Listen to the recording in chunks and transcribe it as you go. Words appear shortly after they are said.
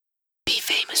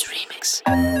remix.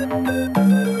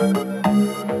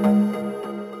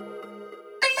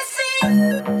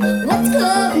 What's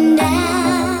going down?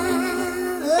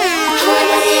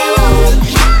 However you want it,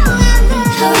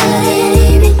 however you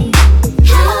need it,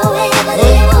 however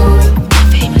you want it.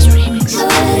 Famous remix.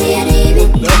 However you need it,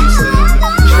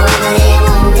 however you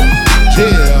want it.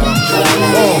 However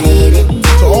you need it.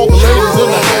 To all the ladies in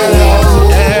the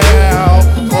house,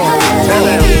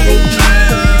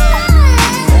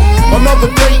 another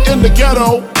day in the ghetto.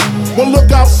 Well,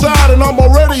 look outside and I'm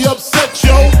already upset,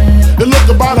 yo. It look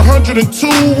about 102. It's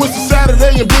a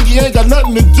Saturday and Biggie ain't got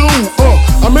nothing to do.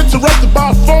 I'm interrupted by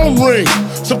a phone ring.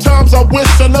 Sometimes I wish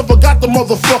I never got the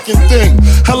motherfucking thing.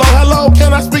 Hello, hello,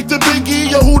 can I speak to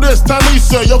Biggie? Yo, who this?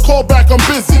 Tanisha, yo, call back, I'm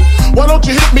busy. Why don't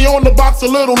you hit me on the box a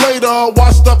little later?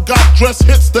 Washed up, got dressed,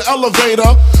 hits the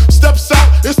elevator. Steps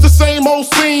out, it's the same old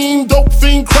scene. Dope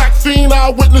fiend, crack fiend,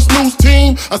 eyewitness news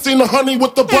team. I seen the honey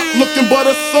with the butt looking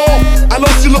butter soft. I know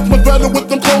she looks much better with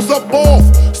them clothes up off.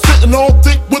 Sitting all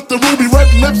thick with the ruby red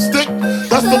lipstick.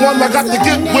 That's the one I got to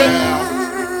get with.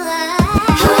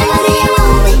 However do you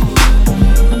want it?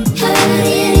 However do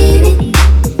you need it?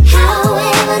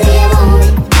 However do you want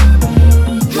it?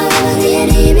 However do you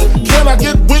need it? Can I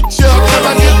get with ya? Can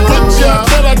I get with ya?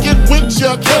 Can I get with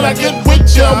ya? Can I get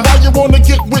with ya? Why you wanna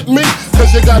get with me?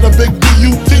 Cause you got a big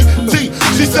B-U-T-T.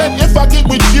 She said if I get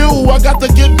with you, I got to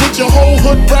get with your whole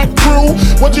hood rat crew.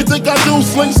 What you think I do?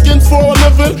 Sling skins for a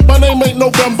living? My name ain't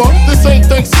November, this ain't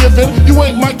Thanksgiving. You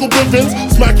ain't Michael Bivins.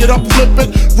 Smack it up, flip it,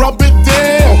 rub it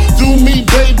down. Do me,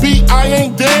 baby, I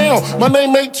ain't down. My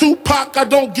name ain't Tupac, I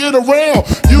don't get around.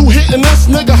 You hitting this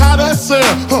nigga, how that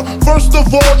sound? First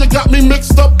of all, you got me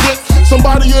mixed up with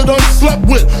somebody you done slept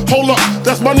with. Hold up,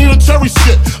 that's my Nina Cherry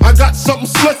shit. I got something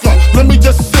slicker, let me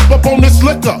just sip up on this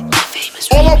liquor.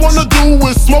 All I wanna do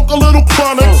is smoke a little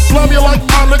chronic, slam you like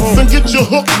Onyx, and get you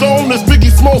hooked on this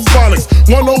Biggie Small Sonics.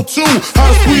 102, how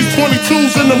to squeeze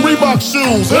 22s in them Reebok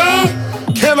shoes, huh?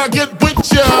 Can I get with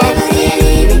ya? However do you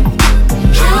need it?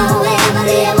 However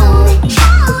do you want it?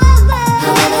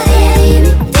 However do you need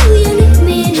it? Do you need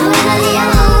me? However do you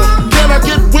want it? Can I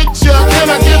get with ya? Can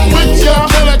I get with ya?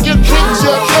 Can I get with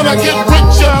ya? Can I get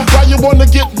with ya? Why you wanna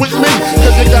get with me?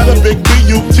 Cause you got a big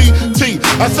B-U-T-T.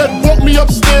 I said walk me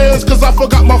upstairs cause I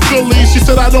forgot my Phillies. She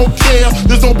said I don't care,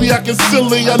 just don't be acting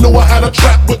silly. I knew I had a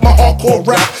trap with my hardcore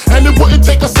rap, and it wouldn't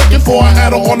take a second before I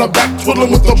had her on her back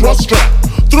twiddling with the brush strap.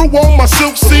 Threw on my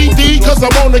silk CD cause I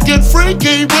wanna get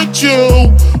freaky with you.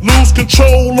 Lose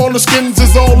control on the skins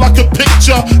is all I could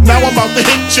picture. Now I'm about to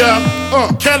hit ya.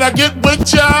 Can I get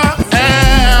with ya?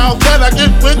 Ow, can I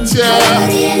get with ya?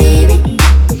 However do you need it?